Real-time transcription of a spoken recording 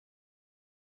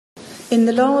In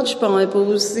the large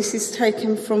Bibles, this is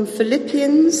taken from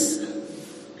Philippians,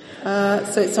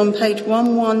 so it's on page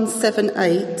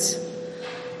 1178,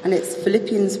 and it's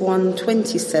Philippians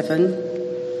 1:27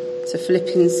 to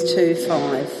Philippians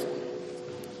 2:5.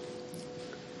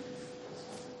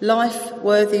 Life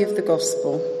worthy of the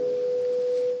gospel.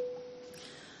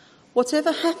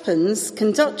 Whatever happens,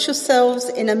 conduct yourselves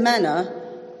in a manner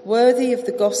worthy of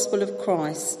the gospel of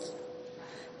Christ.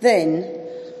 Then,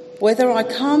 whether I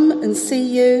come and see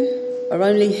you or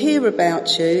only hear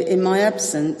about you in my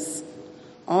absence,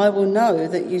 I will know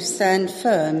that you stand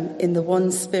firm in the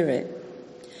one Spirit,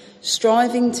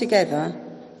 striving together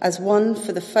as one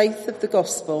for the faith of the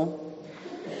gospel,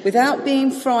 without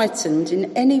being frightened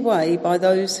in any way by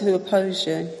those who oppose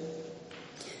you.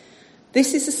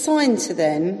 This is a sign to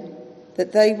them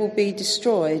that they will be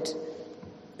destroyed,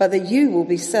 but that you will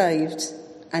be saved,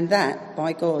 and that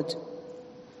by God.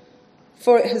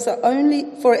 For it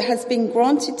has been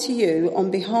granted to you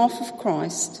on behalf of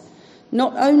Christ,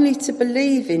 not only to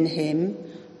believe in him,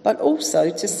 but also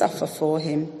to suffer for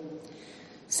him.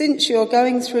 Since you are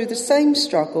going through the same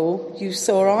struggle you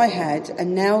saw I had,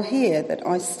 and now hear that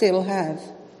I still have.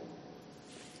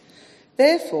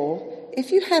 Therefore,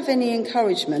 if you have any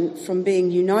encouragement from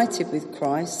being united with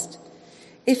Christ,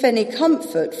 if any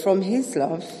comfort from his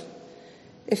love,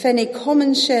 if any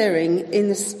common sharing in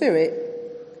the Spirit,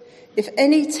 if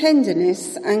any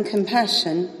tenderness and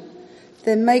compassion,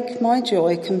 then make my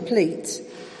joy complete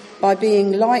by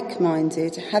being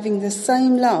like-minded, having the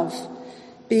same love,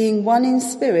 being one in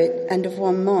spirit and of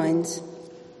one mind.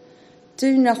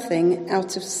 Do nothing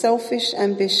out of selfish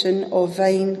ambition or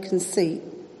vain conceit,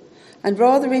 and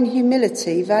rather in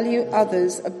humility value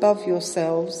others above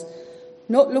yourselves,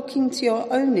 not looking to your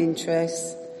own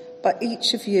interests, but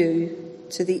each of you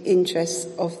to the interests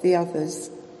of the others.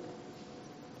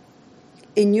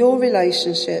 In your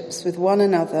relationships with one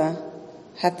another,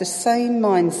 have the same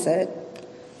mindset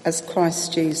as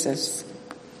Christ Jesus.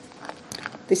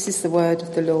 This is the word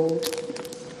of the Lord.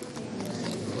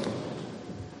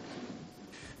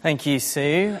 Thank you,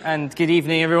 Sue, and good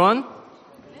evening, everyone.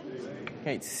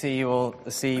 Great to see you all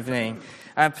this evening.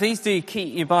 Please do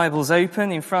keep your Bibles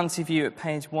open in front of you at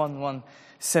page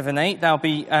 1178. That'll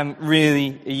be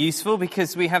really useful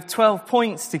because we have 12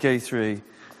 points to go through.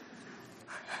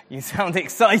 You sound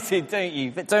excited, don't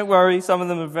you? But don't worry, some of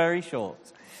them are very short.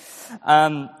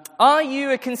 Are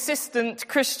you a consistent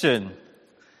Christian?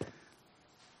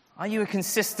 Are you a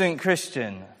consistent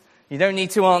Christian? You don't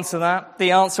need to answer that.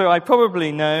 The answer I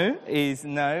probably know is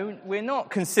no. We're not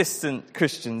consistent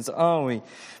Christians, are we?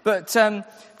 But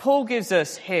Paul gives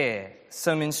us here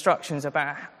some instructions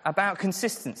about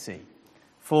consistency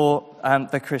for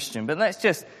the Christian. But let's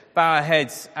just bow our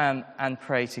heads and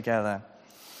pray together.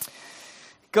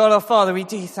 God our Father, we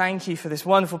do thank you for this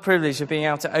wonderful privilege of being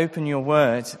able to open your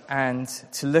word and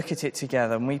to look at it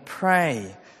together. And we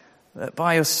pray that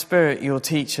by your Spirit you'll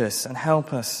teach us and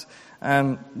help us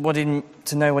to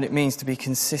know what it means to be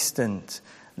consistent,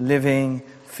 living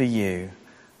for you.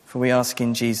 For we ask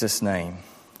in Jesus' name.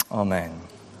 Amen.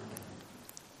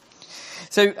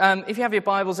 So if you have your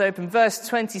Bibles open, verse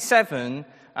 27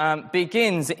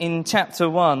 begins in chapter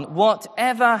 1.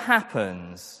 Whatever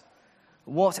happens,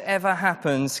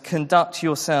 conduct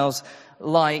yourselves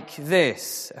like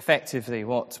this, effectively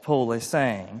what Paul is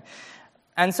saying.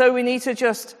 And so we need to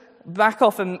just back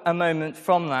off a moment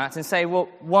from that and say, well,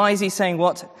 why is he saying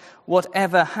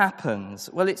whatever happens?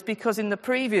 Well, it's because in the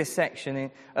previous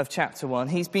section of chapter 1,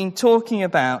 he's been talking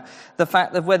about the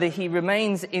fact that whether he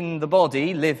remains in the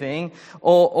body, living,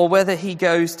 or whether he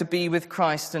goes to be with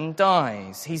Christ and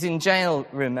dies. He's in jail,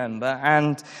 remember,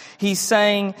 and he's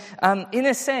saying, in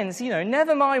a sense,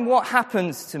 never mind what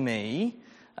happens to me,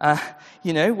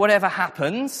 whatever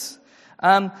happens,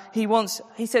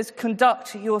 he says,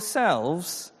 conduct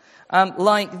yourselves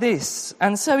like this.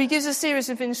 And so he gives a series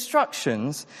of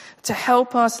instructions to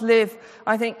help us live,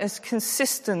 I think, as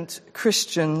consistent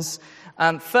Christians.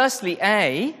 Firstly,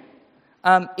 A,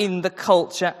 in the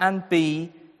culture, and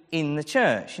B, in the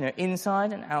church,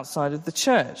 inside and outside of the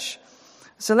church.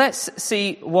 So let's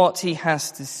see what he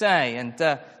has to say. And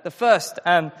the first,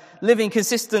 living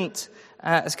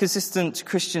as consistent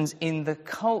Christians in the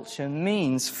culture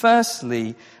means,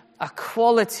 firstly, a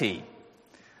quality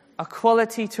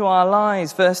to our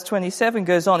lives. Verse 27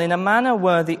 goes on, in a manner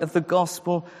worthy of the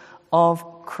gospel of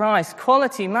Christ.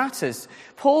 Quality matters.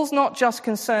 Paul's not just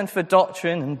concerned for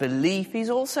doctrine and belief, he's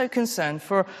also concerned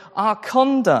for our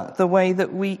conduct, the way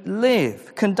that we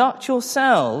live. Conduct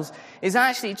yourselves is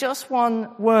actually just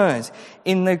one word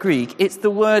in the Greek. It's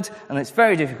the word, and it's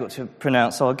very difficult to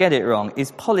pronounce, so I'll get it wrong,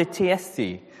 is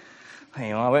politeiesthi.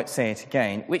 hang on, I won't say it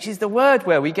again, which is the word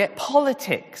where we get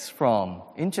politics from.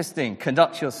 Interesting.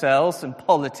 Conduct yourselves and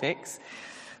politics.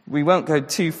 We won't go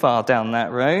too far down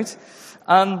that road.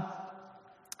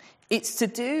 It's to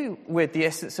do with the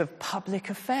essence of public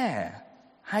affair,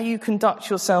 how you conduct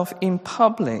yourself in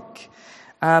public,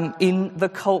 in the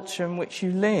culture in which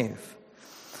you live.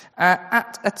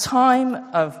 At a time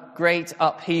of great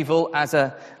upheaval as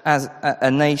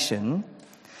a nation,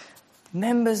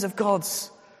 members of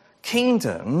God's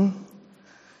kingdom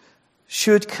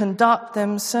should conduct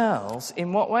themselves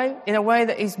in what way? In a way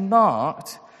that is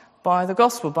marked by the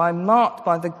gospel, marked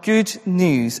by the good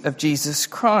news of Jesus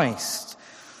Christ.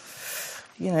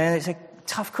 It's a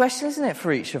tough question, isn't it,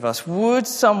 for each of us? Would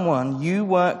someone you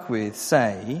work with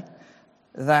say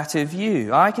that of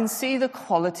you? I can see the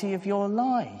quality of your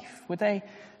life. Would they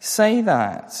say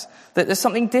that? That there's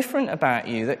something different about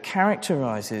you that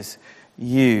characterizes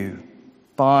you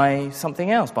by something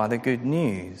else, by the good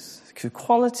news,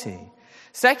 quality.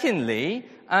 Secondly,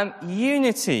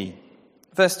 unity.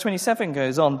 Verse 27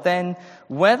 goes on, then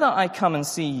whether I come and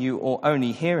see you or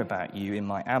only hear about you in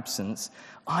my absence,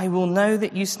 I will know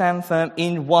that you stand firm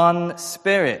in one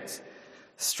spirit,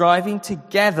 striving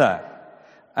together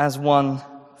as one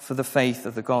for the faith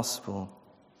of the gospel.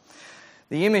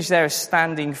 The image there of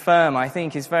standing firm, I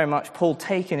think, is very much Paul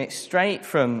taking it straight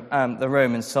from the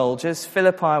Roman soldiers.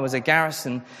 Philippi was a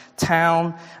garrison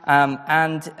town,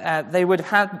 and they would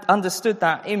have understood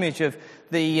that image of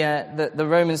the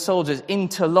Roman soldiers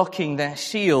interlocking their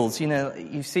shields.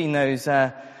 You've seen those,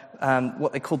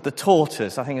 what they called the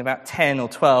tortors. I think about 10 or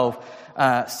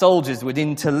 12 soldiers would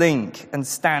interlink and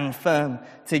stand firm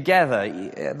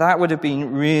together. That would have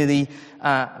been really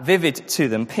vivid to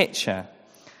them, picture.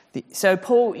 So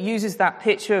Paul uses that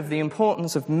picture of the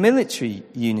importance of military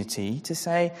unity to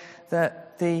say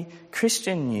that the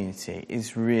Christian unity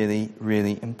is really,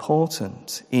 really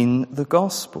important in the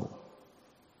gospel.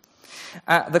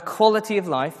 The quality of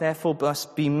life, therefore,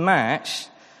 must be matched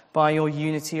by your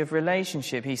unity of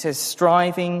relationship. He says,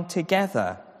 striving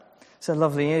together. It's a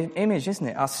lovely image, isn't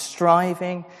it? Us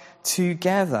striving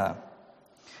together.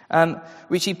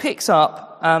 Which he picks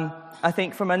up, I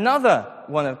think, from another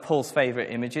one of Paul's favourite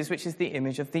images, which is the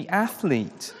image of the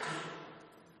athlete.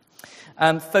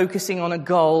 Focusing on a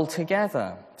goal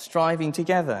together, striving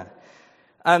together.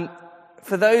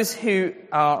 For those who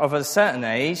are of a certain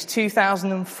age,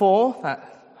 2004, I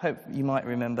hope you might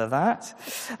remember that,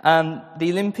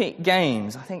 the Olympic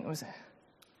Games, I think it was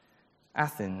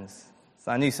Athens.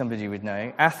 So I knew somebody would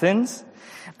know. Athens.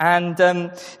 And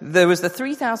there was the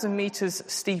 3,000 metres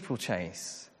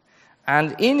steeplechase.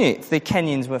 And in it, the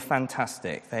Kenyans were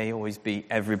fantastic. They always beat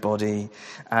everybody.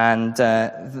 And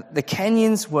the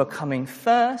Kenyans were coming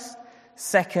first,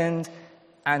 second,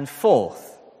 and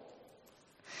fourth.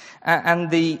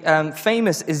 And the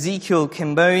famous Ezekiel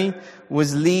Kemboi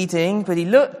was leading, but he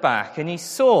looked back and he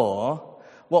saw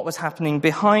what was happening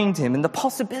behind him and the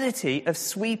possibility of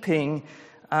sweeping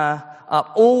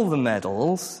up all the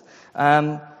medals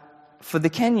for the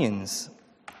Kenyans.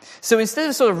 So instead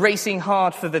of sort of racing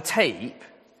hard for the tape,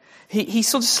 he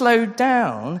sort of slowed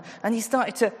down and he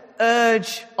started to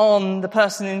urge on the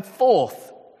person in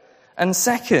fourth and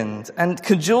second and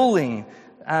cajoling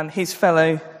his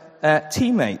fellow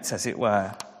teammates, as it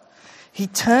were. He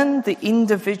turned the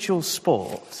individual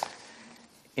sport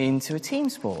into a team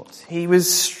sport. He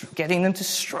was getting them to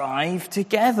strive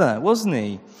together, wasn't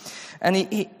he?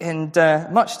 And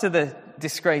much to the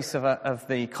disgrace of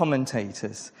the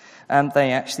commentators,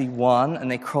 they actually won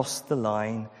and they crossed the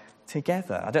line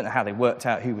together. I don't know how they worked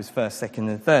out who was first, second,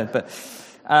 and third, but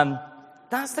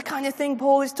that's the kind of thing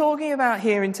Paul is talking about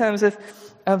here in terms of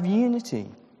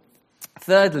unity.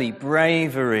 Thirdly,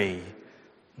 bravery.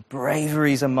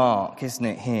 Bravery's a mark, isn't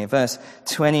it, here? Verse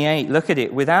 28, look at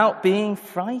it. Without being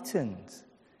frightened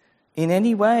in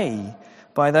any way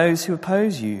by those who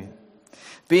oppose you.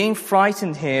 Being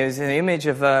frightened here is an image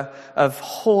of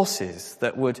horses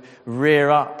that would rear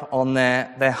up on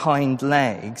their hind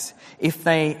legs if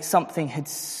something had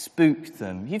spooked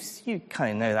them. You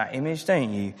kind of know that image,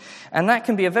 don't you? And that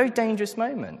can be a very dangerous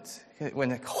moment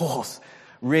when a horse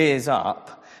rears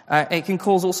up. It can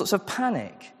cause all sorts of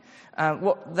panic.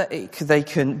 They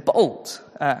can bolt.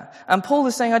 And Paul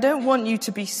is saying, I don't want you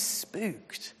to be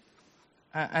spooked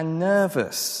and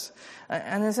nervous.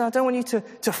 And I don't want you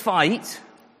to fight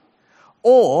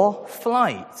or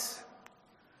flight.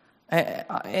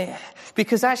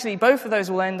 Because actually both of those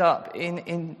will end up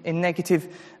in negative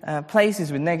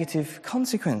places with negative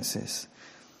consequences.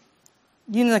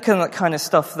 You know the kind of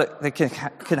stuff that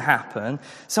can happen.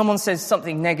 Someone says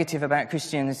something negative about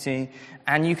Christianity,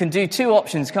 and you can do two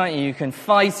options, can't you? You can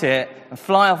fight it and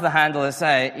fly off the handle and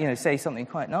say something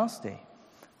quite nasty.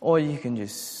 Or you can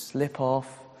just slip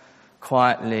off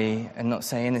quietly and not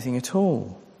say anything at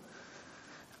all.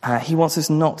 He wants us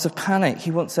not to panic.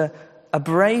 He wants a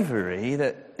bravery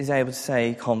that is able to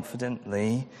say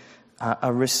confidently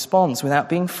a response without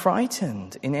being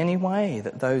frightened in any way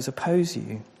that those oppose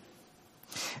you.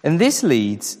 And this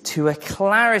leads to a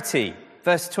clarity.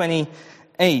 Verse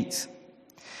 28.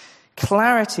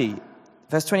 Clarity.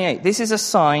 Verse 28. This is a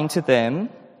sign to them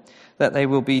that they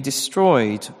will be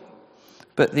destroyed,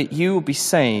 but that you will be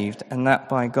saved, and that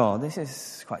by God. This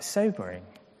is quite sobering,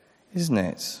 isn't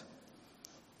it?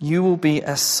 You will be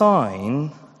a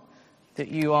sign that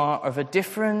you are of a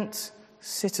different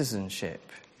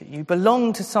citizenship, that you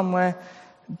belong to somewhere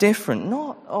different,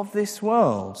 not of this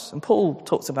world. And Paul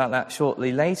talks about that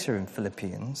shortly later in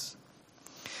Philippians.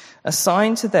 A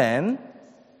sign to them,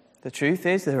 the truth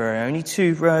is there are only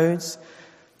two roads.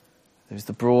 There's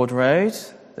the broad road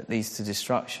that leads to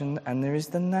destruction, and there is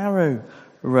the narrow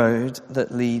road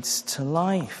that leads to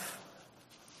life.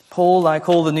 Paul, like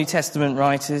all the New Testament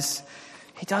writers,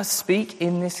 he does speak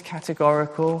in this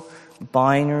categorical,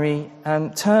 binary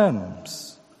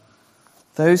terms.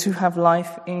 Those who have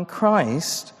life in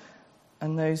Christ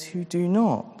and those who do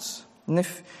not. And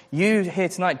if you here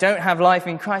tonight don't have life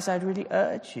in Christ, I'd really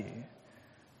urge you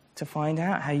to find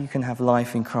out how you can have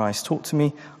life in Christ. Talk to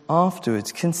me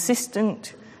afterwards.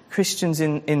 Consistent Christians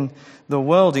in the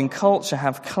world, in culture,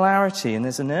 have clarity, and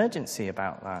there's an urgency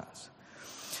about that.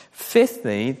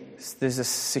 Fifthly, there's a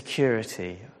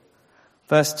security.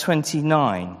 Verse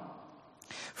 29.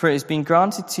 For it has been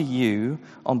granted to you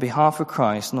on behalf of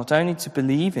Christ not only to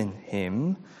believe in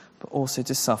him, but also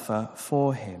to suffer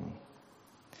for him.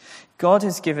 God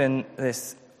has given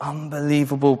this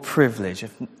unbelievable privilege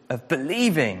of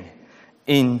believing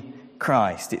in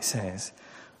Christ, it says,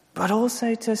 but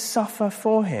also to suffer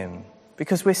for him,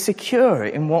 because we're secure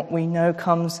in what we know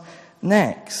comes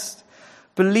next.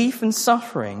 Belief and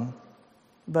suffering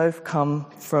both come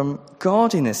from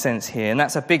God in a sense here, and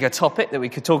that's a bigger topic that we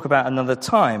could talk about another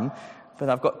time, but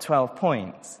I've got 12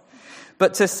 points.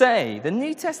 But to say, the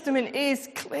New Testament is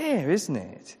clear, isn't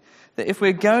it? That if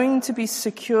we're going to be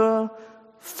secure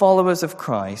followers of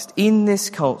Christ in this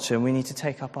culture, we need to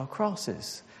take up our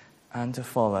crosses and to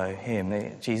follow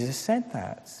him. Jesus said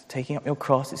that. Taking up your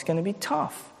cross, it's going to be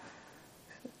tough.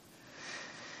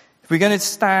 If we're going to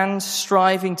stand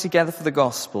striving together for the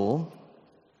gospel,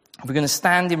 if we're going to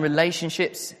stand in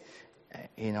relationships,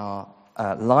 in our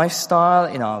lifestyle,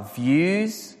 in our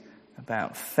views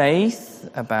about faith,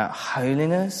 about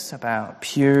holiness, about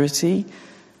purity,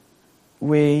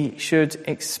 we should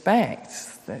expect,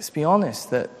 let's be honest,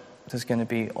 that there's going to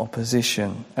be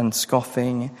opposition and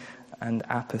scoffing and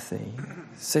apathy.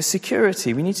 So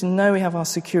security, we need to know we have our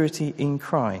security in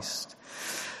Christ.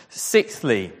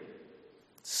 Sixthly,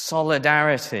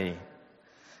 solidarity.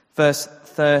 Verse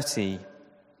 30.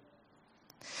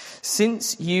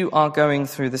 Since you are going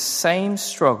through the same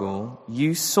struggle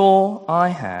you saw I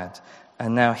had,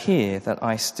 and now hear that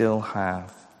I still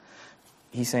have.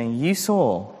 He's saying, you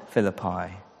saw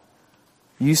Philippi.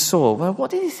 You saw. Well,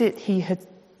 what is it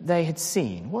they had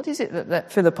seen? What is it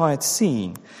that Philippi had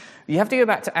seen? You have to go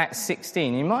back to Acts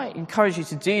 16. He might encourage you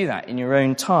to do that in your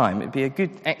own time. It'd be a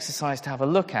good exercise to have a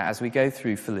look at as we go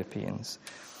through Philippians.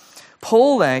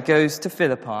 Paul there goes to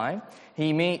Philippi.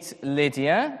 He meets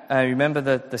Lydia, remember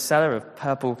the seller of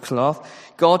purple cloth.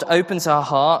 God opens her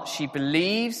heart. She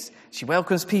believes. She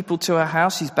welcomes people to her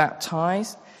house. She's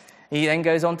baptized. He then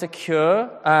goes on to cure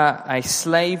a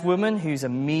slave woman who's a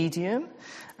medium.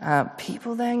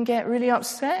 People then get really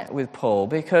upset with Paul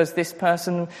because this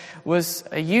person was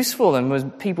useful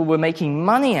and people were making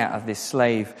money out of this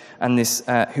slave and this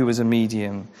who was a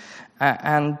medium.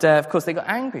 Of course, they got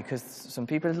angry because some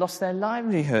people had lost their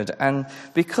livelihood. And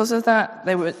because of that,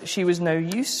 she was no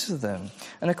use to them.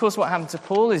 And of course, what happened to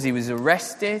Paul is he was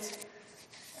arrested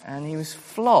and he was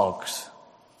flogged.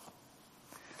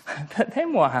 But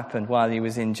then what happened while he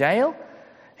was in jail?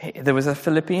 There was a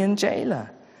Philippian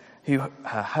jailer who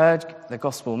heard the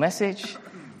gospel message,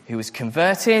 who was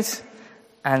converted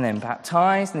and then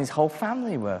baptized, and his whole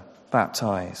family were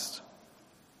baptized.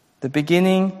 The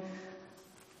beginning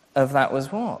of that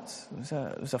was what?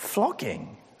 It was a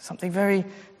flogging, something very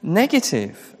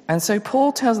negative. And so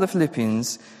Paul tells the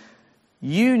Philippians,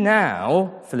 you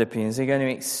now, Philippians, are going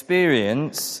to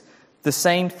experience the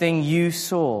same thing you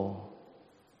saw.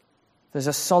 There's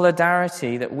a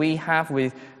solidarity that we have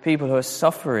with people who are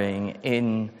suffering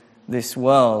in this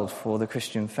world for the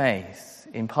Christian faith.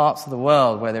 in parts of the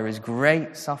world where there is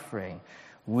great suffering,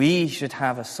 we should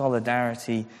have a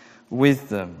solidarity with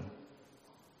them.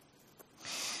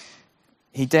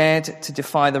 He dared to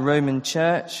defy the Roman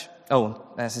Church. Oh,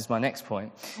 this is my next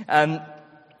point. I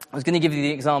was going to give you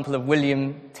the example of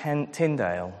William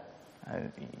Tyndale.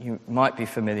 You might be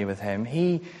familiar with him.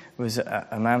 He was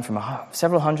a man from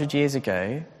several hundred years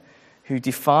ago who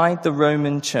defied the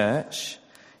Roman Church.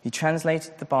 He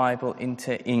translated the Bible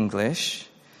into English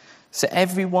so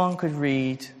everyone could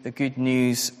read the good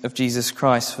news of Jesus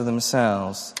Christ for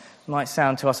themselves. It might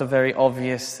sound to us a very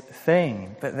obvious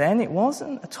thing, but then it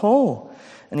wasn't at all.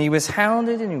 And he was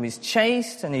hounded and he was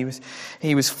chased and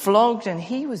he was flogged and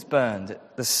he was burned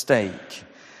at the stake.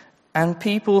 And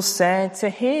people said to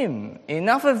him,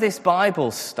 enough of this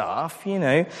Bible stuff,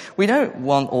 we don't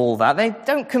want all that. They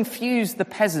don't confuse the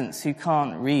peasants who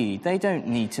can't read. They don't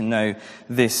need to know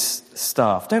this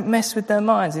stuff. Don't mess with their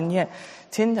minds. And yet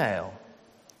Tyndale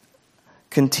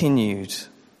continued.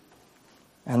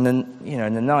 And then,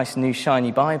 in the nice new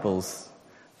shiny Bibles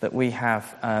that we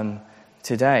have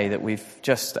today, that we've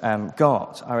just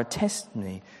got, are a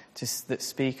testimony that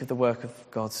speak of the work of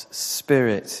God's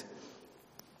Spirit.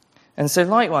 And so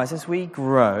likewise, as we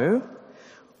grow,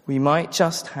 we might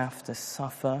just have to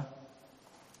suffer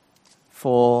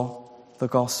for the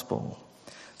gospel.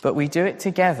 But we do it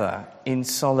together in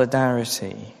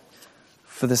solidarity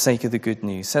for the sake of the good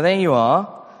news. So there you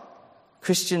are,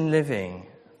 Christian living.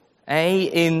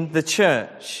 In the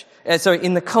church,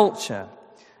 in the culture.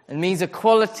 It means a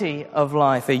quality of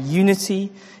life, a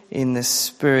unity in the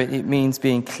Spirit. It means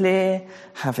being clear,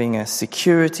 having a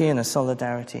security and a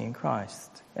solidarity in Christ.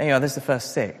 There you are, there's the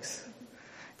first 6.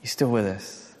 You're still with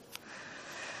us.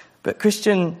 But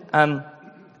Christian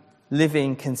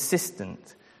living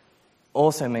consistent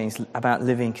also means about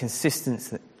living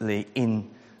consistently in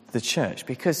the church.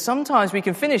 Because sometimes we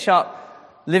can finish up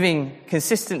living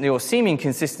consistently or seeming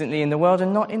consistently in the world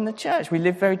and not in the church. We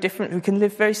can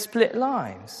live very split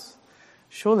lives.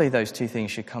 Surely those two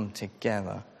things should come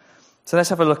together. So let's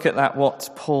have a look at that, what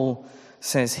Paul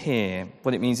says here,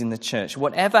 what it means in the church.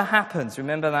 Whatever happens,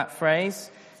 remember that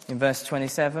phrase in verse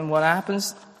 27,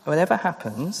 whatever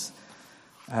happens,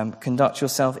 conduct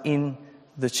yourself in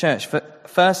the church.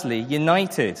 Firstly,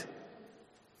 united.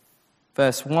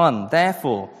 Verse 1,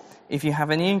 therefore, if you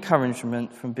have any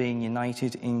encouragement from being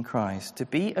united in Christ, to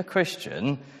be a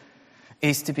Christian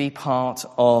is to be part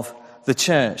of the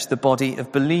church, the body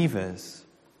of believers.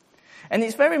 And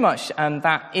it's very much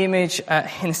that image,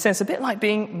 in a sense, a bit like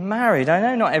being married. I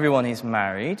know not everyone is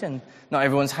married and not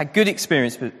everyone's had good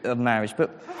experience of marriage,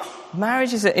 but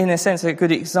marriage is, in a sense, a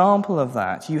good example of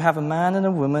that. You have a man and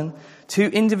a woman, 2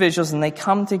 individuals, and they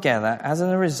come together. As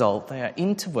a result, they are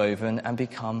interwoven and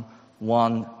become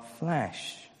one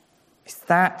flesh. It's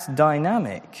that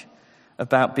dynamic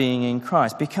about being in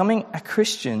Christ. Becoming a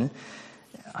Christian,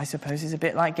 I suppose, is a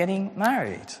bit like getting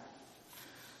married.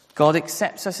 God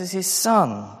accepts us as his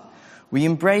son. We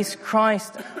embrace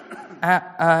Christ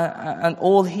and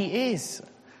all he is.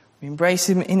 We embrace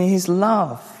him in his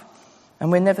love.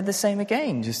 And we're never the same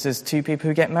again, just as 2 people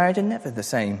who get married are never the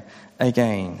same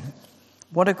again.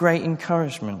 What a great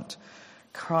encouragement.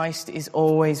 Christ is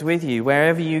always with you.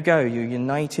 Wherever you go, you're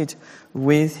united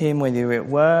with him, whether you're at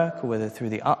work or whether through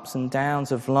the ups and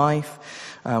downs of life,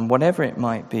 whatever it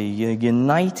might be. You're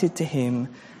united to him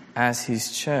as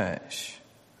his church.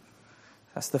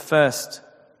 That's the first.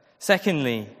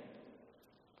 Secondly,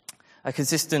 a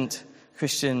consistent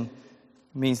Christian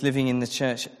means living in the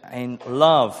church in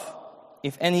love,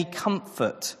 if any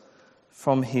comfort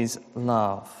from his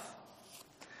love.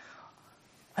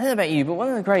 I don't know about you, but one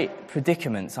of the great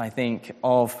predicaments, I think,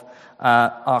 of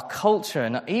our culture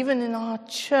and even in our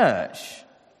church,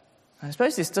 I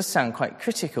suppose this does sound quite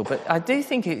critical, but I do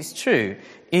think it's true,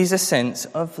 is a sense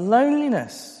of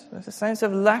loneliness, a sense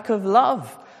of lack of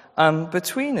love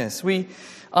between us. We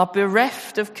are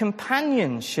bereft of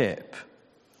companionship.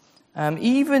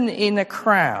 Even in a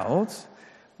crowd,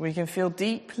 we can feel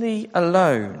deeply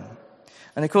alone.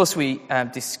 And of course, we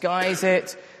disguise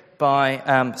it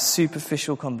by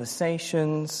superficial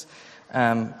conversations.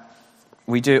 We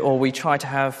try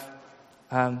to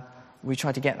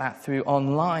get that through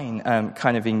online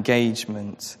kind of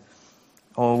engagement,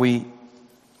 or we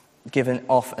give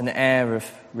off an air of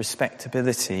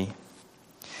respectability.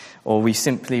 Or we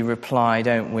simply reply,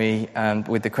 don't we,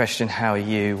 with the question, how are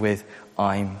you, with,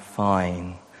 I'm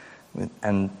fine.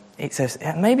 And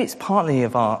maybe it's partly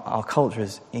of our culture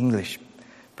as English,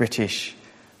 British,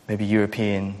 maybe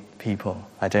European people.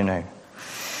 I don't know.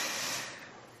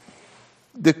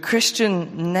 The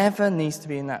Christian never needs to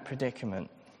be in that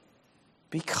predicament.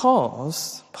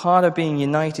 Because part of being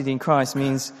united in Christ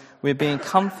means we're being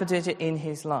comforted in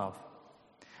his love.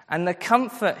 And the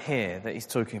comfort here that he's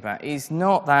talking about is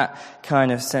not that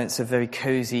kind of sense of very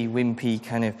cozy, wimpy,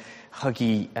 kind of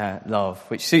huggy love,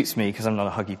 which suits me because I'm not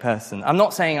a huggy person. I'm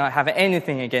not saying I have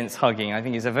anything against hugging. I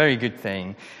think it's a very good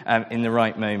thing in the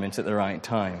right moment at the right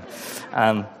time.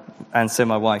 And so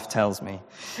my wife tells me.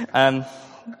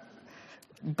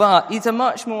 But it's a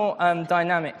much more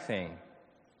dynamic thing,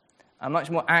 a much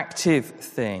more active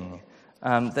thing.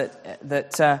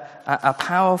 A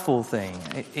powerful thing.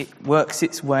 It works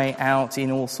its way out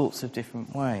in all sorts of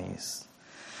different ways.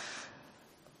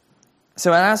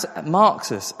 So as it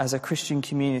marks us as a Christian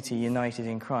community united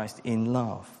in Christ in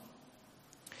love.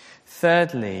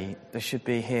 Thirdly, there should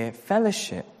be here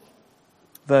fellowship.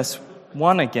 Verse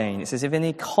 1 again, it says, if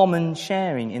any common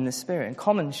sharing in the Spirit. And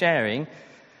common sharing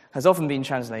has often been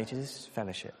translated as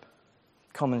fellowship.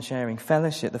 Common sharing,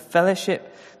 fellowship. The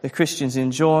fellowship the Christians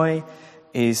enjoy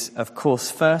is, of course,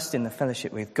 first in the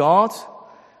fellowship with God.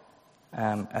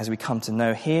 As we come to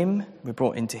know him, we're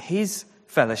brought into his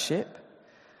fellowship,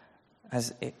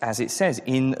 as it says,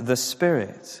 in the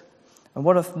Spirit. And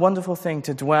what a wonderful thing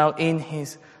to dwell in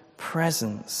his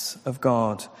presence of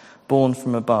God, born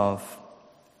from above.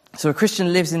 So a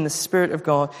Christian lives in the Spirit of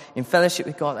God, in fellowship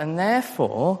with God, and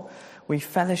therefore we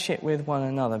fellowship with one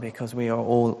another because we are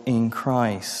all in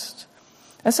Christ.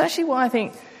 That's actually what I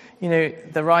think,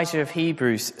 the writer of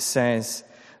Hebrews says,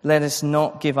 let us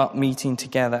not give up meeting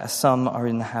together as some are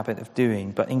in the habit of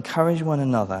doing, but encourage one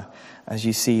another as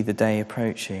you see the day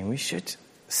approaching. We should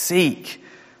seek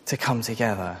to come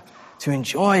together, to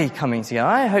enjoy coming together.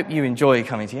 I hope you enjoy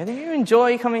coming together. Do you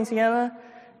enjoy coming together?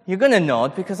 You're going to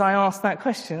nod because I asked that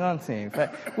question, aren't you?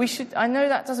 But I know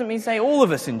that doesn't mean say all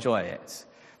of us enjoy it.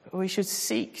 But we should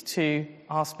seek to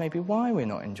ask maybe why we're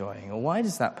not enjoying, or why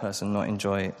does that person not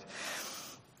enjoy it?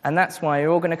 And that's why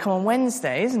you're all going to come on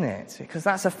Wednesday, isn't it? Because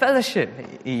that's a fellowship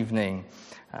evening.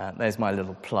 There's my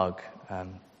little plug.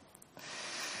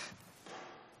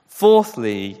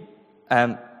 Fourthly,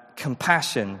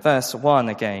 compassion. Verse 1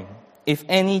 again. If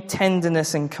any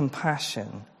tenderness and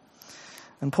compassion.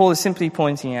 And Paul is simply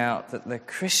pointing out that the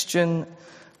Christian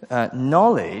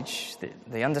knowledge,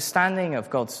 the understanding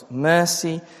of God's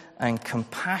mercy and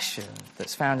compassion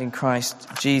that's found in Christ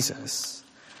Jesus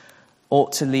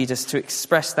ought to lead us to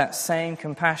express that same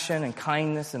compassion and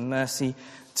kindness and mercy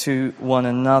to one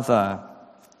another.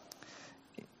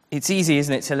 It's easy,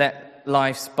 isn't it, to let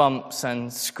life's bumps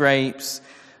and scrapes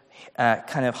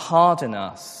kind of harden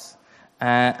us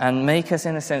and make us,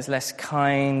 in a sense, less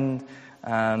kind,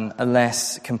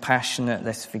 less compassionate,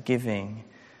 less forgiving.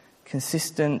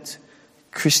 Consistent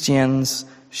Christians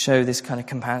show this kind of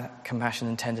compassion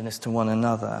and tenderness to one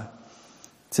another,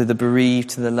 to the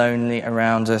bereaved, to the lonely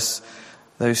around us,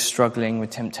 those struggling with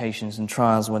temptations and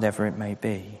trials, whatever it may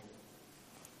be.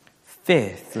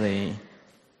 Fifthly,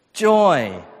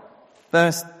 joy.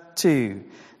 Verse 2.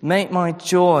 Make my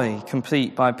joy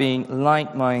complete by being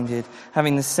like-minded,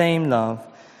 having the same love,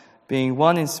 being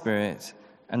one in spirit,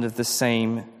 and of the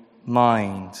same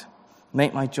mind.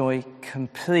 Make my joy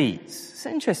complete. It's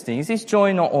interesting. Is his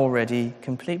joy not already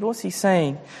complete? But what's he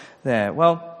saying there?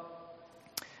 Well,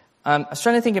 I was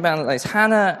trying to think about it like this.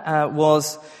 Hannah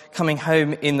was coming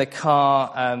home in the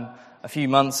car a few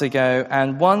months ago,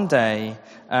 and one day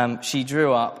she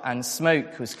drew up and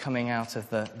smoke was coming out of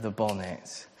the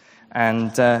bonnet.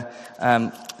 And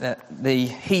the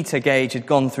heater gauge had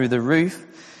gone through the roof.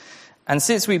 And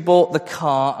since we bought the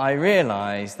car, I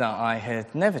realised that I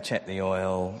had never checked the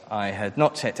oil, I had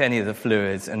not checked any of the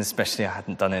fluids, and especially I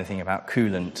hadn't done anything about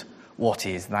coolant. What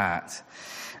is that?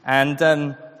 And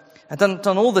I'd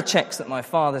done all the checks that my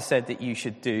father said that you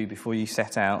should do before you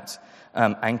set out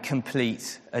and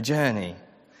complete a journey.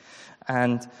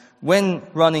 And when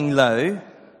running low,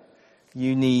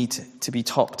 you need to be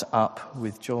topped up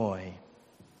with joy.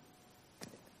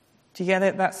 Do you get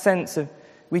it? That sense of,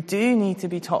 we do need to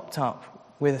be topped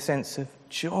up with a sense of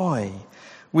joy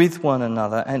with one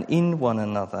another and in one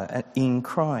another and in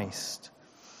Christ.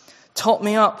 Top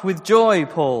me up with joy,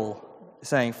 Paul is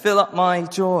saying. Fill up my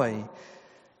joy.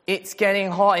 It's getting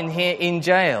hot in here in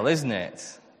jail, isn't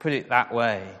it? Put it that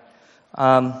way.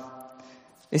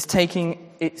 It's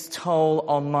taking its toll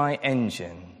on my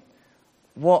engine.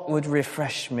 What would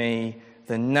refresh me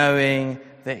than knowing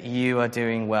that you are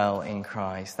doing well in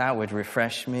Christ? That would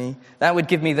refresh me. That would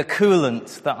give me the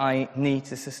coolant that I need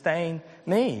to sustain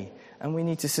me. And we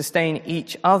need to sustain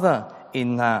each other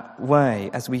in that way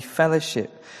as we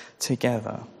fellowship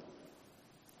together.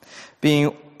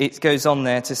 It goes on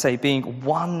there to say, being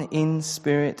one in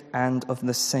spirit and of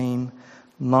the same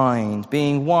mind,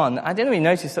 being one. I don't know if you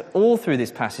noticed that all through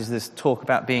this passage there's talk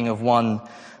about being of one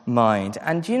mind.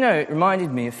 And it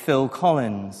reminded me of Phil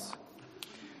Collins.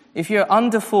 If you're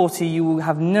under 40, you will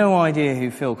have no idea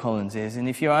who Phil Collins is. And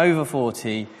if you're over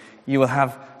 40, you will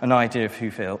have an idea of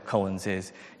who Phil Collins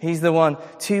is. He's the one,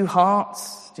 Two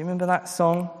Hearts. Do you remember that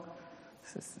song?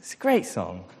 It's a great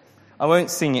song. I won't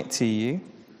sing it to you.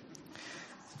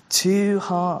 Two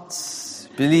hearts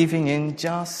believing in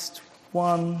just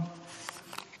one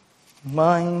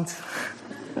mind.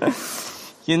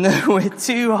 We're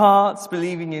two hearts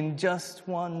believing in just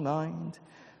one mind,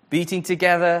 beating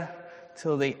together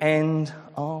till the end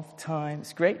of time.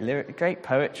 It's great lyric, great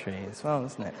poetry as well,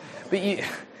 isn't it? But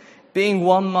being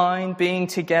one mind, being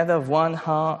together, one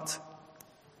heart,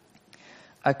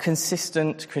 a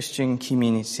consistent Christian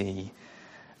community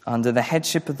under the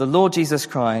headship of the Lord Jesus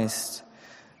Christ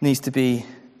needs to be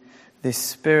this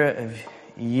spirit of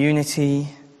unity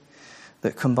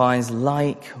that combines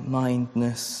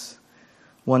like-mindedness,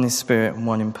 one in spirit and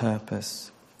one in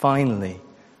purpose. Finally,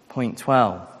 point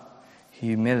 12.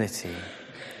 Humility.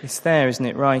 It's there, isn't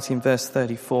it? Right in verse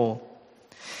 34.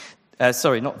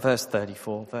 Not verse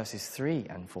 34, verses 3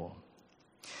 and 4.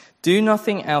 Do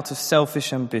nothing out of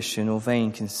selfish ambition or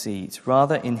vain conceit.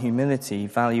 Rather, in humility,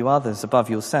 value others above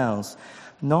yourselves,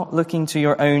 not looking to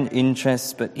your own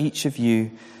interests, but each of you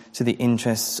to the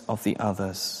interests of the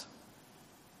others.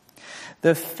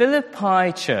 The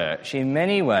Philippi church, in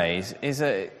many ways,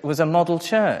 was a model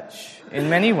church, in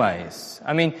many ways.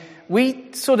 I mean,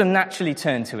 we sort of naturally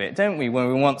turn to it, don't we, when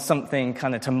we want something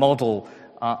kind of to model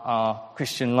our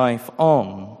Christian life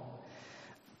on.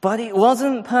 But it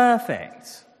wasn't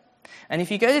perfect. And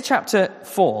if you go to chapter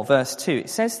 4, verse 2, it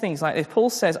says things like this. Paul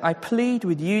says, I plead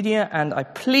with Euodia and I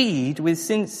plead with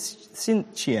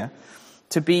Syntyche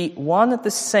to be one of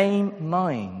the same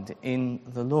mind in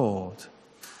the Lord.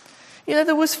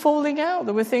 There was falling out.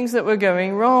 There were things that were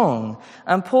going wrong.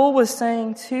 And Paul was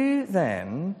saying to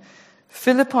them,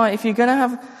 Philippi, if you're going to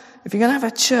have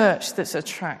a church that's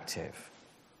attractive,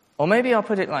 or maybe I'll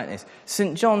put it like this,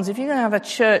 St. John's, if you're going to have a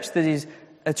church that is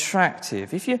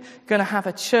attractive, if you're going to have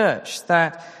a church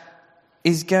that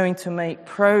is going to make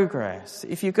progress,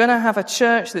 if you're going to have a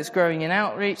church that's growing in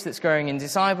outreach, that's growing in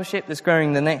discipleship, that's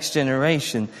growing the next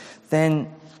generation, then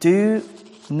do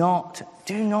not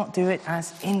do it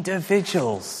as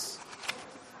individuals.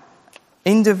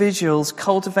 Individuals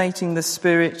cultivating the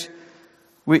spirit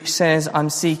which says, I'm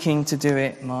seeking to do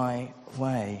it my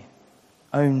way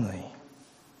only.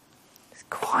 It's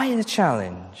quite a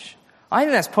challenge. I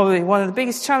think that's probably one of the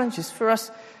biggest challenges for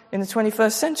us in the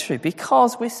 21st century,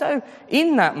 because we're so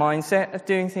in that mindset of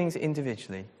doing things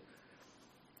individually.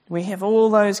 We have all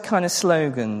those kind of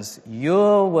slogans,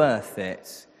 you're worth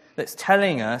it, that's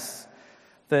telling us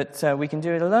that we can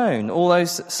do it alone. All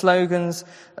those slogans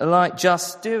are like,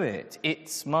 just do it.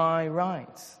 It's my right.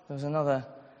 There was another,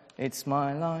 it's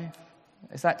my life.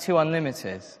 Is that too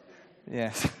unlimited?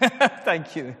 Yes.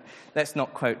 Thank you. Let's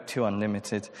not quote too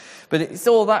unlimited. But it's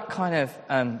all that kind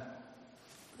of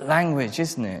language,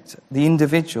 isn't it? The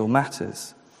individual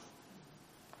matters.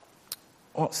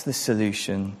 What's the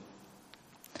solution?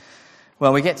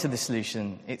 Well, we get to the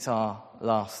solution. It's our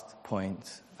last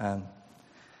point.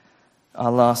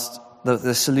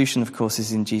 The solution, of course,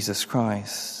 is in Jesus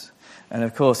Christ. And,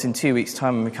 of course, in 2 weeks'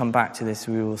 time, when we come back to this,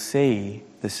 we will see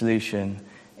the solution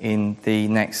in the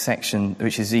next section,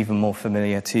 which is even more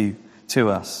familiar to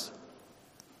us.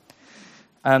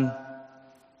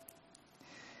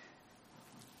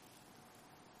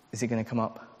 Is it going to come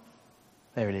up?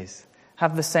 There it is.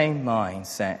 Have the same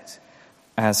mindset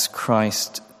as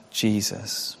Christ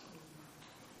Jesus.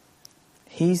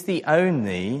 He's the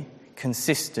only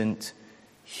consistent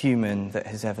human that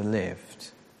has ever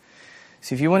lived.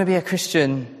 So if you want to be a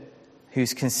Christian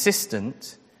who's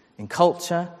consistent in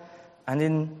culture and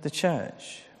in the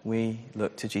church, we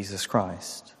look to Jesus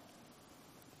Christ.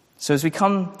 So as we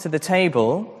come to the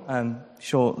table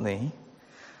shortly,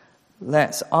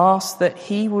 let's ask that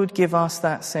he would give us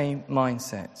that same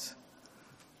mindset.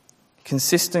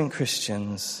 Consistent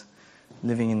Christians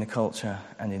living in the culture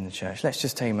and in the church. Let's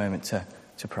just take a moment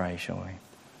to pray, shall we?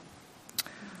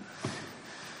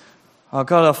 Our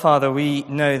God, our Father, we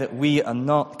know that we are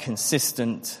not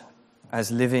consistent as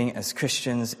living as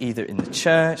Christians, either in the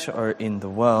church or in the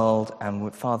world.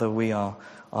 And Father, we are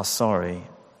sorry.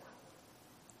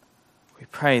 We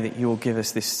pray that you will give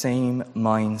us this same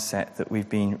mindset that we've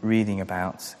been reading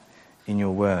about in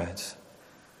your word.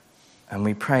 And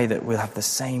we pray that we'll have the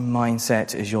same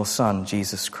mindset as your Son,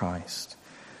 Jesus Christ,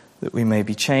 that we may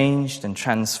be changed and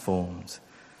transformed,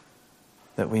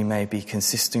 that we may be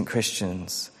consistent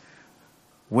Christians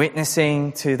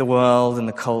witnessing to the world and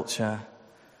the culture,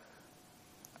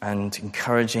 and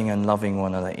encouraging and loving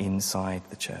one another inside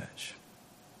the church.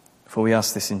 For we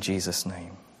ask this in Jesus'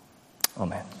 name.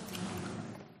 Amen.